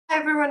Hi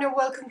everyone and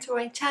welcome to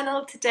my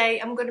channel. Today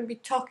I'm going to be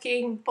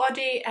talking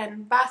body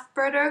and bath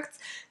products,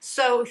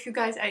 so if you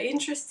guys are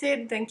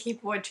interested then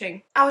keep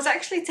watching. I was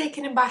actually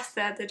taking a bath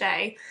the other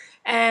day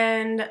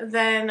and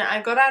then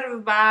I got out of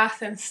the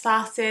bath and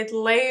started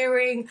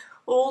layering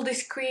all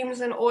these creams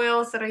and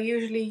oils that I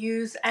usually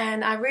use,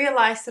 and I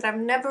realized that I've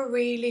never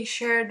really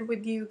shared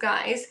with you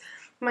guys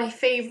my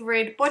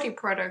favorite body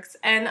products.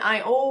 And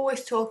I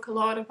always talk a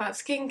lot about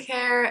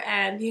skincare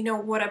and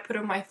what I put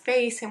on my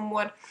face and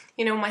what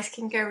my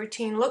skincare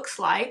routine looks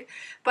like,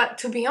 but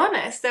to be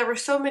honest there were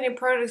so many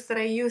products that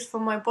I use for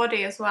my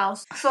body as well.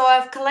 So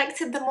I've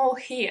collected them all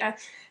here,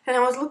 and I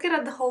was looking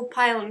at the whole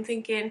pile and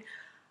thinking,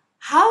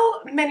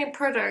 how many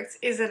products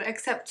is it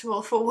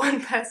acceptable for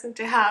one person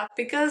to have?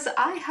 Because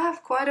I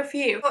have quite a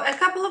few. So a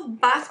couple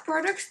of bath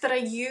products that I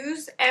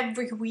use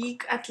every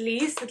week at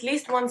least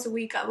once a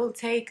week. I will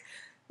take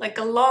like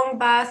a long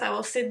bath, I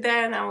will sit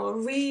there and I will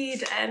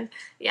read, and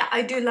yeah,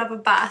 I do love a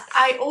bath.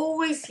 I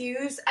always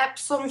use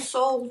Epsom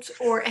salt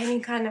or any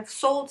kind of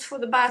salts for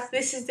the bath.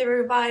 This is the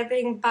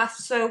Reviving Bath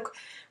Soak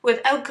with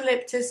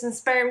eucalyptus and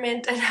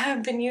spearmint, and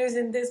I've been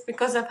using this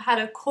because I've had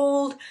a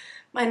cold.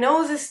 My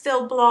nose is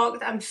still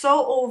blocked. I'm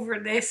so over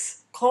this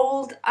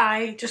cold.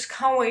 I just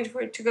can't wait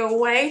for it to go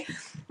away.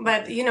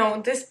 But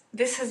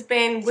this has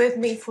been with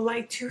me for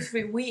like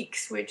 2-3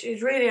 weeks, which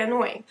is really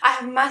annoying. I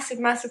have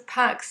massive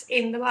packs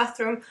in the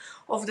bathroom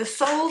of the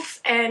salts,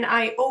 and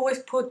I always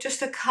put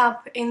just a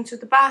cup into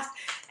the bath,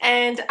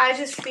 and I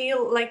just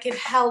feel like it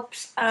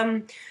helps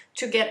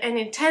to get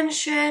any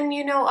tension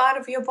out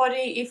of your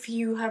body. If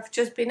you have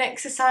just been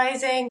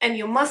exercising and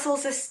your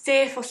muscles are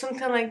stiff or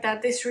something like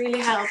that, this really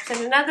helps. And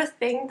another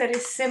thing that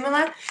is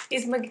similar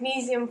is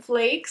Magnesium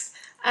Flakes.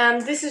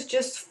 This is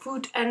just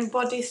foot and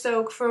body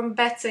soak from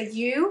Better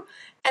You,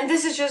 and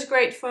this is just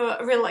great for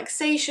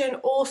relaxation.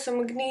 Also,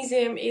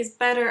 magnesium is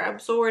better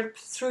absorbed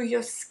through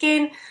your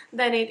skin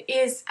than it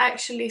is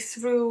actually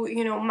through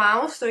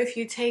mouth. So if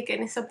you take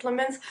any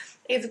supplements,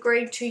 it's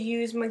great to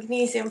use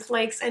Magnesium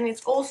Flakes, and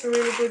it's also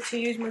really good to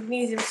use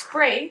Magnesium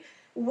Spray,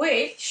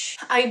 which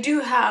I do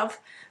have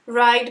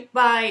right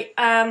by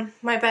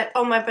my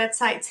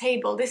bedside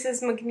table. This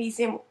is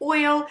magnesium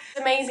oil.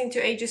 It's amazing to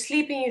aid you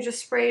sleeping. You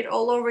just spray it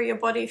all over your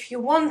body if you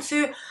want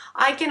to.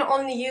 I can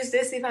only use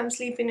this if I'm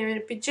sleeping in a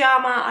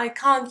pajama. I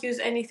can't use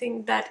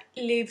anything that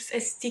leaves a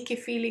sticky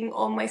feeling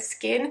on my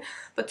skin,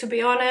 but to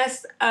be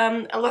honest,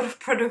 a lot of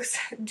products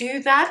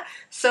do that,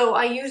 so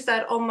I use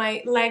that on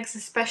my legs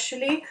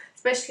especially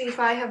if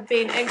I have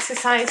been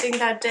exercising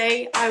that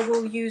day. I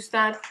will use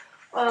that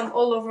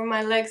all over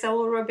my legs. I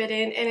will rub it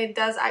in, and it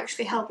does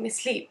actually help me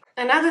sleep.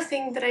 Another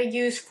thing that I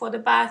use for the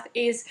bath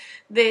is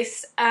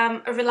this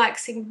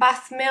relaxing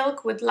bath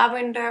milk with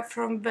lavender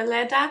from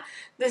Weleda.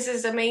 This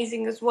is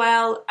amazing as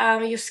well.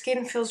 Your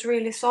skin feels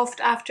really soft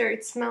after.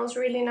 It smells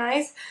really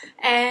nice.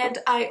 And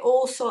I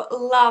also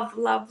love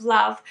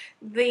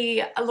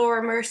the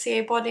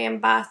Mercier body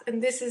and bath,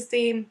 and this is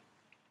the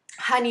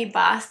honey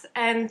bath,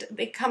 and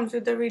it comes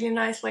with a really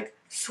nice like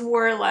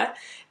swirler,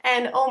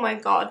 and oh my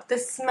god, the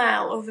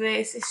smell of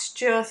this is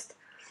just,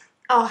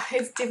 oh,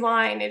 it's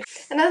divine.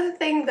 Another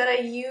thing that I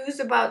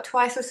use about 2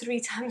 or 3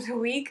 times a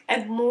week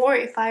and more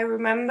if I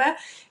remember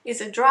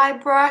is a dry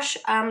brush.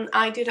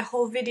 I did a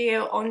whole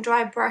video on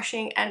dry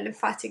brushing and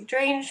lymphatic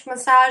drainage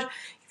massage.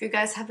 If you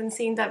guys haven't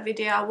seen that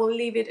video, I will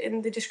leave it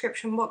in the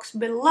description box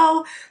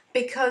below,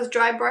 because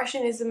dry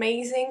brushing is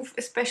amazing,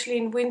 especially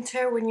in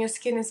winter when your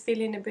skin is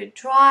feeling a bit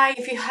dry.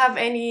 If you have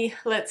any,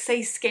 let's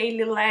say,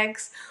 scaly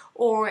legs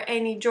or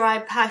any dry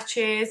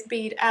patches,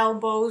 be it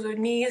elbows or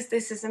knees,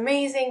 this is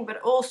amazing.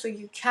 But also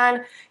you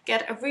can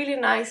get a really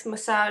nice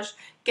massage,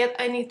 get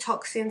any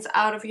toxins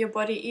out of your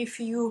body if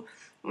you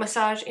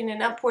massage in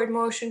an upward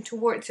motion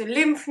towards your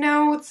lymph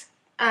nodes.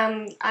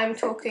 I'm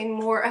talking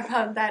more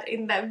about that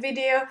in that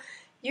video.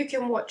 You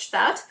can watch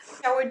that.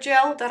 Shower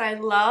gel that I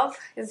love,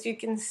 as you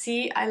can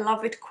see, I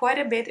love it quite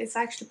a bit. It's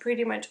actually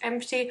pretty much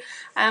empty.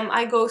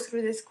 I go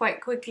through this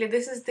quite quickly.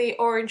 This is the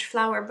Orange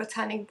Flower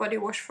Botanic Body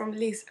Wash from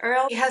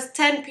Earle. It has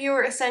 10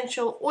 pure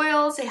essential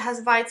oils. It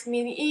has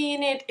vitamin E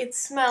in it. It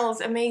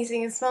smells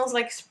amazing. It smells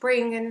like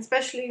spring, and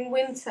especially in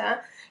winter,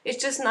 it's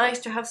just nice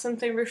to have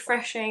something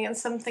refreshing and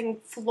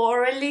something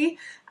florally,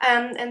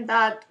 and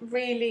that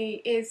really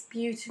is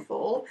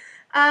beautiful.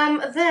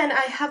 Then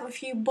I have a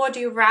few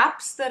body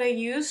wraps that I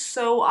use,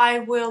 so I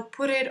will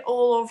put it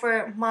all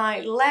over my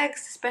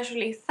legs,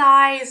 especially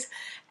thighs,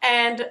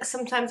 and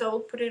sometimes I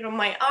will put it on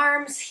my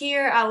arms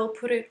here. I will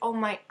put it on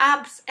my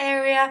abs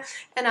area,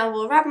 and I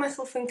will wrap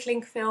myself in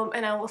cling film,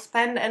 and I will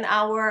spend an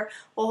hour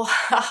or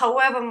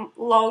however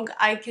long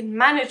I can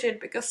manage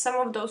it, because some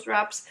of those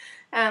wraps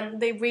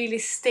they really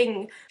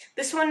sting.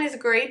 This one is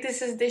great.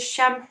 This is the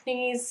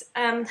Champneys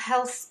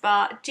Health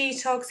Spa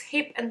Detox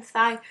Hip and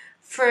Thigh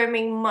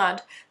Firming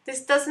Mud.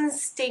 This doesn't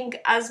sting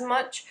as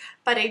much,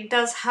 but it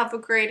does have a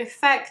great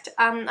effect.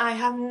 I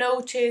have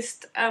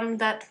noticed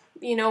that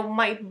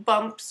my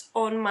bumps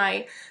on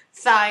my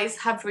thighs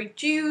have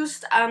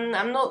reduced.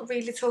 I'm not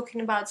really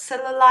talking about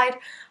cellulite.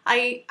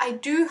 I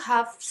do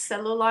have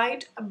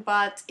cellulite,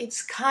 but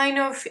it's kind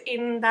of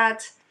in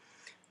that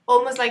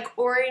almost like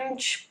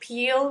orange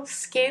peel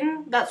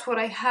skin. That's what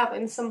I have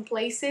in some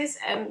places,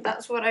 and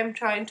that's what I'm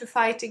trying to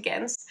fight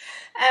against.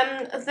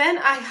 Then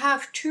I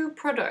have two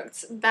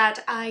products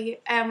that I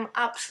am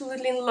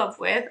absolutely in love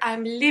with.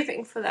 I'm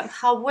living for them.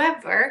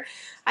 However,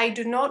 I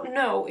do not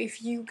know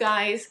if you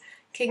guys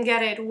can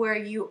get it where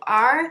you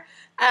are,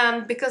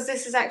 because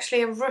this is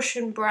actually a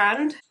Russian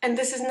brand, and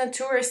this is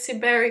Natura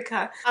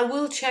Siberica. I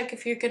will check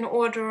if you can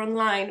order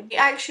online. They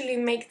actually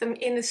make them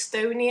in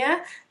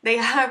Estonia. They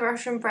are a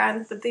Russian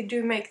brand, but they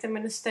do make them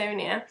in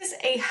Estonia. This is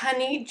a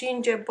honey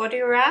ginger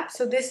body wrap.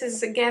 So this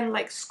is again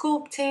like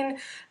sculpting,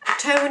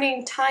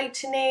 toning,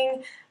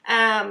 tightening,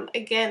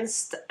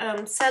 against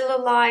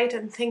cellulite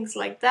and things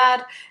like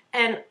that.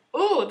 And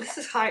oh, this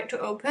is hard to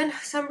open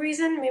for some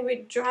reason.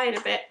 Maybe dry it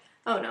a bit.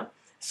 Oh no.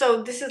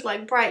 So this is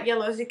like bright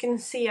yellow. As you can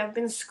see, I've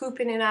been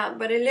scooping it out,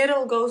 but a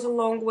little goes a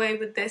long way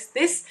with this.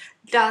 This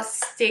does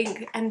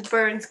sting and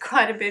burns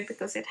quite a bit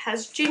because it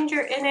has ginger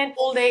in it.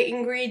 All the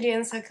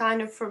ingredients are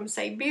kind of from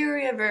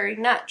Siberia, very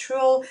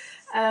natural.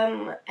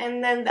 And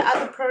then the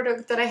other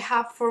product that I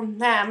have from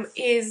them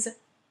is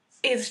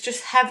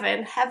just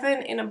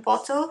heaven in a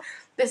bottle.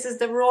 This is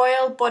the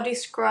Royal Body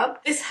Scrub.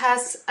 This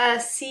has a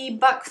sea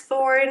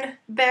buckthorn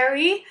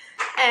berry,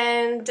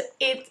 and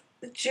it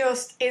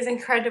just is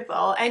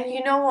incredible. And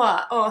you know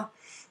what? Oh,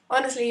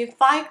 honestly, if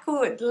I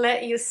could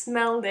let you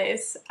smell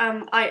this,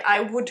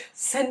 I would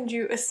send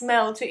you a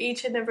smell to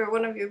each and every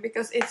one of you,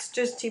 because it's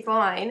just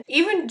divine.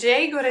 Even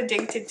Jay got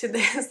addicted to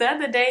this. The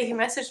other day he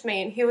messaged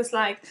me and he was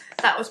like,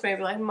 that was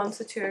maybe like a month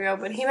or two ago,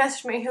 but he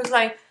messaged me and he was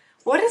like,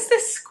 what is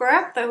this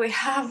scrub that we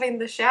have in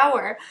the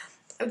shower?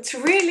 It's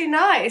really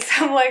nice.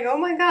 I'm like, oh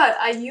my god,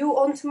 are you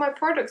onto my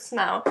products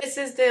now? This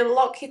is the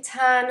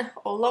L'Occitane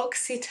or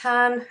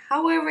L'Occitane,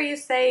 however you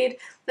say it.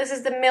 This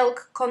is the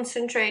milk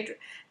concentrate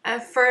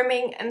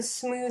firming and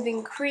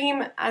smoothing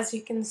cream. As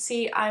you can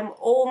see, I'm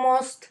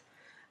almost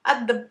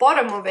at the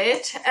bottom of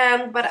it,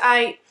 but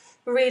I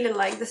really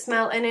like the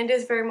smell, and it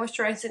is very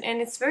moisturizing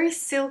and it's very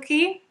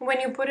silky.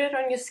 When you put it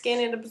on your skin,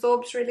 it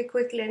absorbs really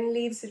quickly and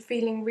leaves it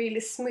feeling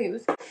really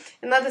smooth.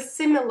 Another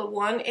similar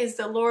one is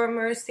the Laura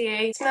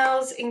Mercier. It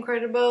smells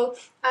incredible.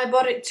 I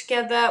bought it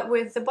together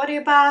with the body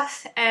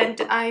bath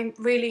and I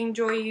really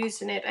enjoy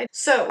using it.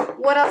 So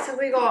what else have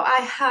we got?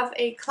 I have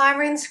a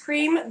Clarins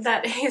cream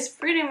that is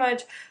pretty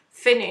much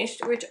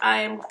finished, which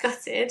I am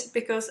gutted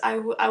because I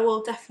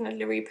will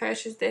definitely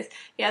repurchase this.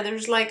 Yeah,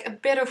 there's like a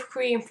bit of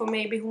cream for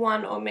maybe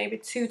 1 or maybe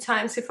 2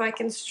 times if I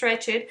can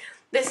stretch it.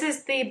 This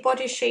is the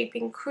body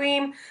shaping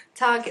cream,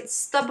 targets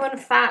stubborn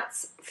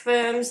fats,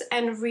 firms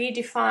and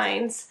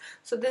redefines.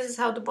 So this is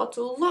how the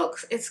bottle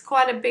looks. It's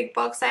quite a big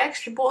box. I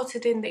actually bought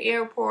it in the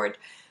airport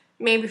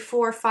maybe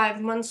 4 or 5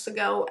 months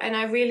ago, and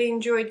I really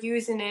enjoyed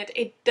using it.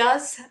 It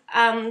does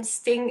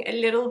sting a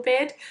little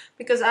bit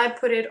because I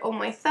put it on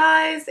my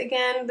thighs,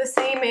 again the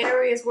same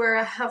areas where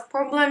I have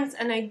problems,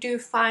 and I do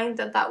find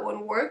that that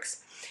one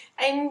works.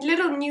 And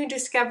little new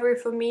discovery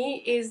for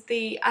me is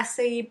the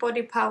Acai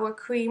body power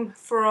cream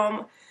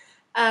from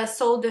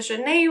Sol de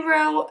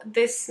Janeiro.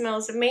 This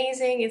smells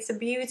amazing. It's a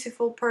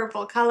beautiful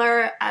purple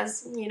color,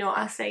 as you know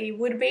Acai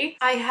would be.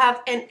 I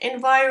have an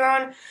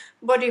Environ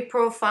body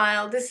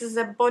profile. This is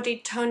a body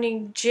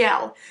toning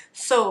gel.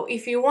 So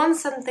if you want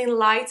something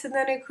lighter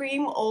than a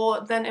cream or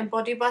than a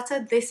body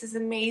butter, this is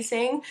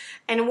amazing.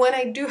 And when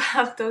I do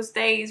have those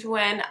days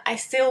when I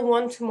still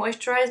want to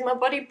moisturize my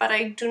body, but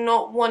I do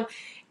not want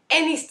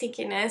any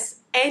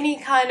stickiness, any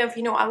kind of,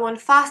 you know, I want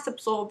fast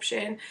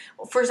absorption.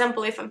 For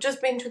example, if I've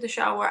just been to the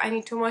shower, I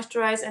need to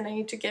moisturize and I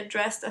need to get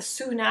dressed as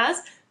soon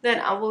as,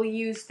 then I will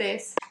use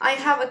this. I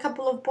have a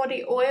couple of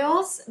body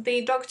oils.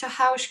 The Dr.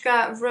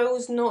 Hauschka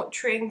Rose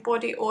Nurturing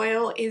Body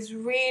Oil is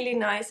really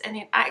nice, and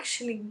it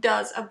actually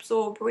does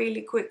absorb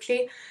really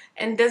quickly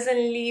and doesn't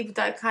leave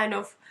that kind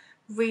of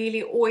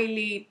really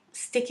oily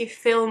sticky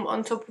film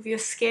on top of your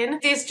skin.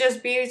 It's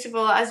just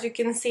beautiful. As you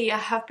can see, I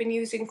have been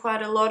using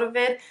quite a lot of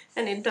it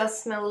and it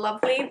does smell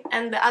lovely.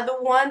 And the other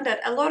one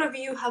that a lot of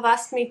you have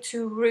asked me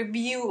to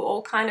review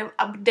or kind of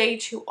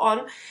update you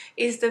on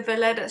is the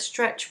Weleda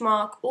Stretch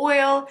Mark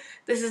Oil.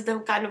 This is the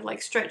kind of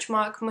like stretch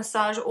mark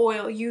massage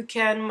oil. You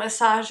can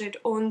massage it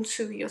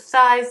onto your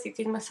thighs, you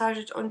can massage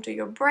it onto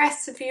your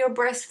breasts if you're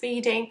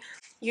breastfeeding,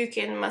 you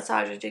can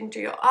massage it into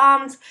your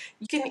arms,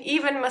 you can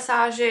even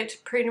massage it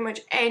pretty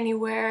much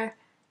anywhere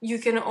you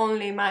can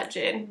only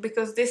imagine,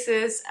 because this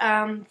is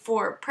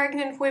for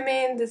pregnant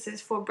women, this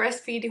is for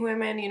breastfeeding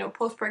women, you know,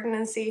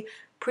 post-pregnancy,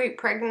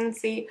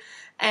 pre-pregnancy,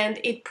 and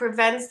it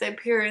prevents the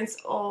appearance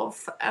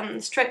of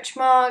stretch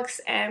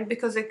marks, and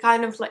because it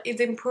kind of like, it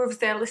improves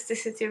the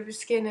elasticity of your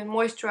skin and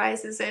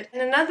moisturizes it.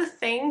 And another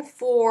thing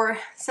for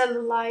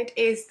cellulite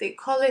is the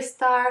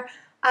Collistar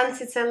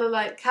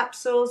Anti-Cellulite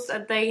capsules.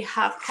 They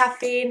have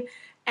caffeine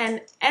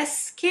and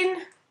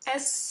eskin,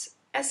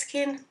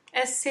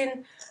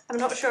 I'm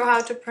not sure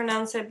how to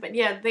pronounce it, but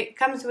yeah, it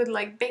comes with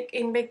like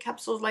big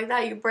capsules like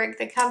that. You break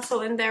the capsule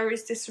and there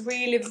is this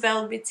really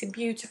velvety,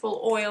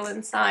 beautiful oil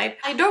inside.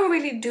 I don't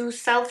really do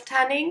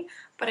self-tanning,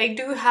 but I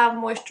do have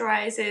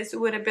moisturizers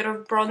with a bit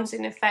of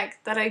bronzing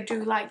effect that I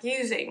do like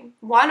using.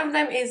 One of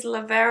them is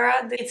Lavera.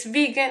 It's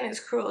vegan, it's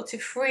cruelty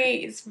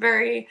free, it's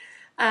very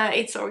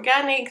it's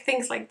organic,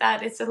 things like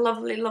that. It's a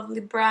lovely,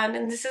 lovely brand,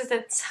 and this is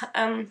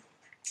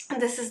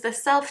the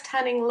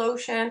self-tanning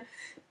lotion,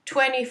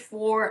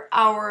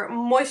 24-hour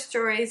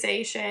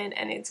moisturization,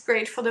 and it's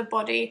great for the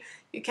body.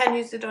 You can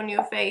use it on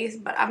your face,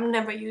 but I've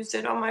never used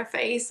it on my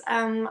face.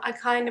 I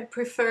kind of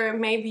prefer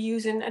maybe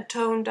using a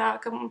tone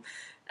dark,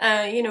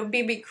 you know,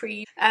 BB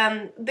cream.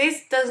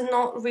 This does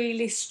not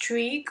really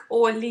streak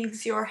or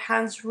leaves your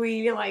hands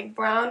really like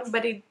brown,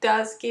 but it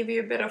does give you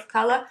a bit of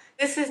color.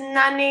 This is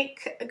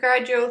Nannic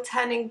Gradual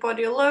Tanning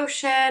Body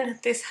Lotion.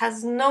 This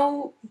has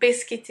no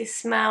biscuity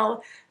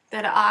smell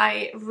that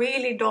I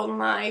really don't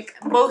like.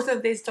 Both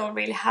of these don't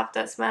really have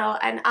that smell,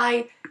 and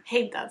I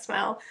hate that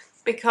smell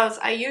because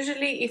I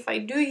usually, if I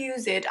do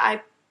use it,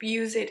 I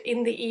use it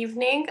in the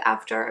evening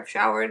after I've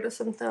showered or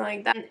something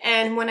like that.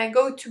 And when I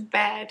go to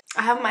bed,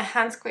 I have my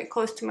hands quite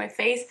close to my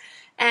face,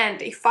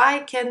 and if I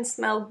can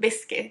smell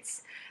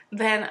biscuits,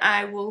 then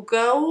I will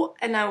go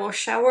and I will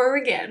shower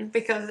again,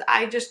 because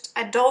I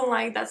don't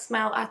like that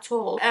smell at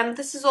all. And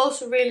this is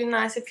also really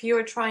nice if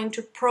you're trying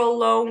to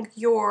prolong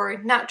your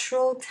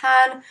natural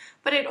tan,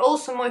 but it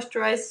also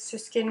moisturizes your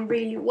skin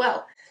really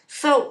well.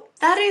 So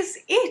that is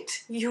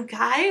it, you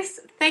guys.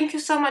 Thank you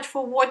so much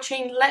for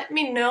watching. Let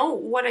me know,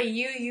 what are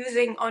you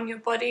using on your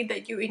body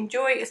that you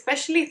enjoy,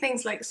 especially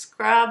things like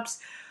scrubs,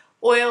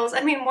 oils,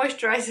 I mean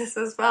moisturizers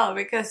as well,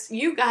 because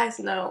you guys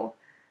know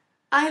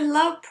I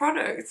love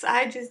products.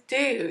 I just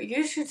do.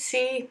 You should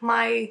see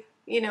my,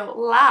 you know,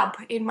 lab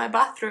in my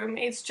bathroom.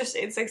 It's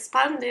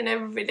expanding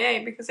every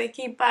day because I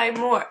keep buying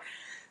more.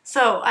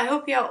 So I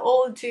hope you're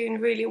all doing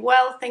really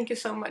well. Thank you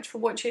so much for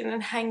watching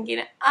and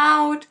hanging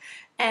out,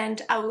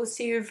 and I will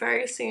see you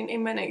very soon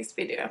in my next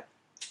video.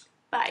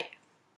 Bye.